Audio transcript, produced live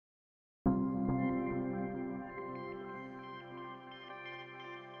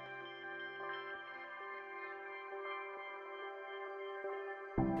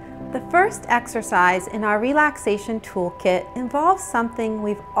The first exercise in our relaxation toolkit involves something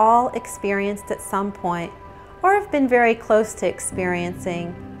we've all experienced at some point or have been very close to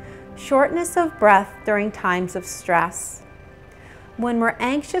experiencing: shortness of breath during times of stress. When we're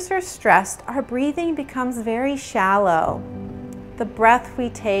anxious or stressed, our breathing becomes very shallow. The breath we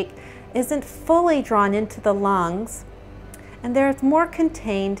take isn't fully drawn into the lungs, and there's more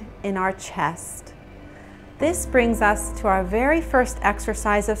contained in our chest. This brings us to our very first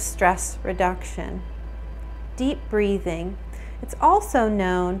exercise of stress reduction: deep breathing. It's also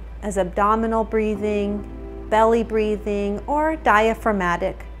known as abdominal breathing, belly breathing, or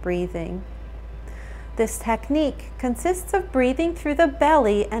diaphragmatic breathing. This technique consists of breathing through the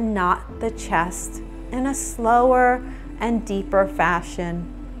belly and not the chest in a slower and deeper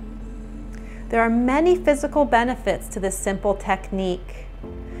fashion. There are many physical benefits to this simple technique.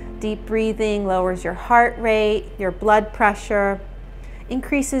 Deep breathing lowers your heart rate, your blood pressure,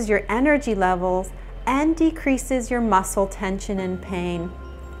 increases your energy levels, and decreases your muscle tension and pain.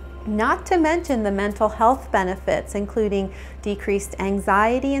 Not to mention the mental health benefits, including decreased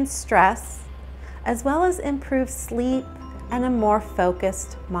anxiety and stress, as well as improved sleep and a more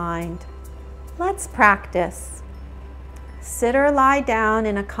focused mind. Let's practice. Sit or lie down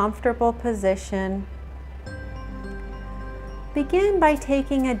in a comfortable position. Begin by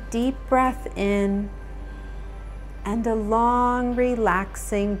taking a deep breath in and a long,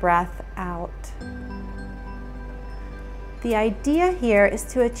 relaxing breath out. The idea here is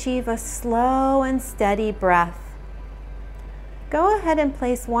to achieve a slow and steady breath. Go ahead and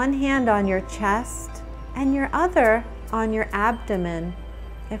place one hand on your chest and your other on your abdomen,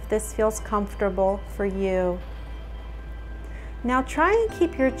 if this feels comfortable for you. Now try and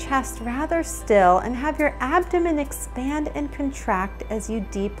keep your chest rather still and have your abdomen expand and contract as you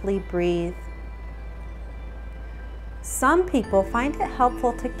deeply breathe. Some people find it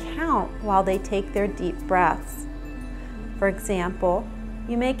helpful to count while they take their deep breaths. For example,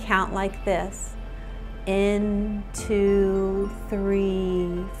 you may count like this: in, 2,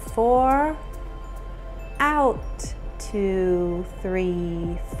 3, 4, out, 2,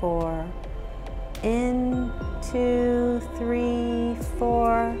 3, 4. In, 2, 3,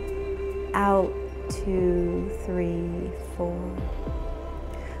 4, out, 2, 3, 4.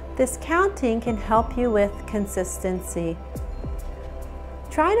 This counting can help you with consistency.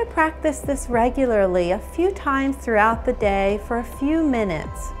 Try to practice this regularly a few times throughout the day for a few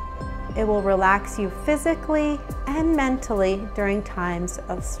minutes. It will relax you physically and mentally during times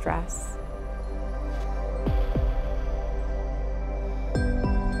of stress.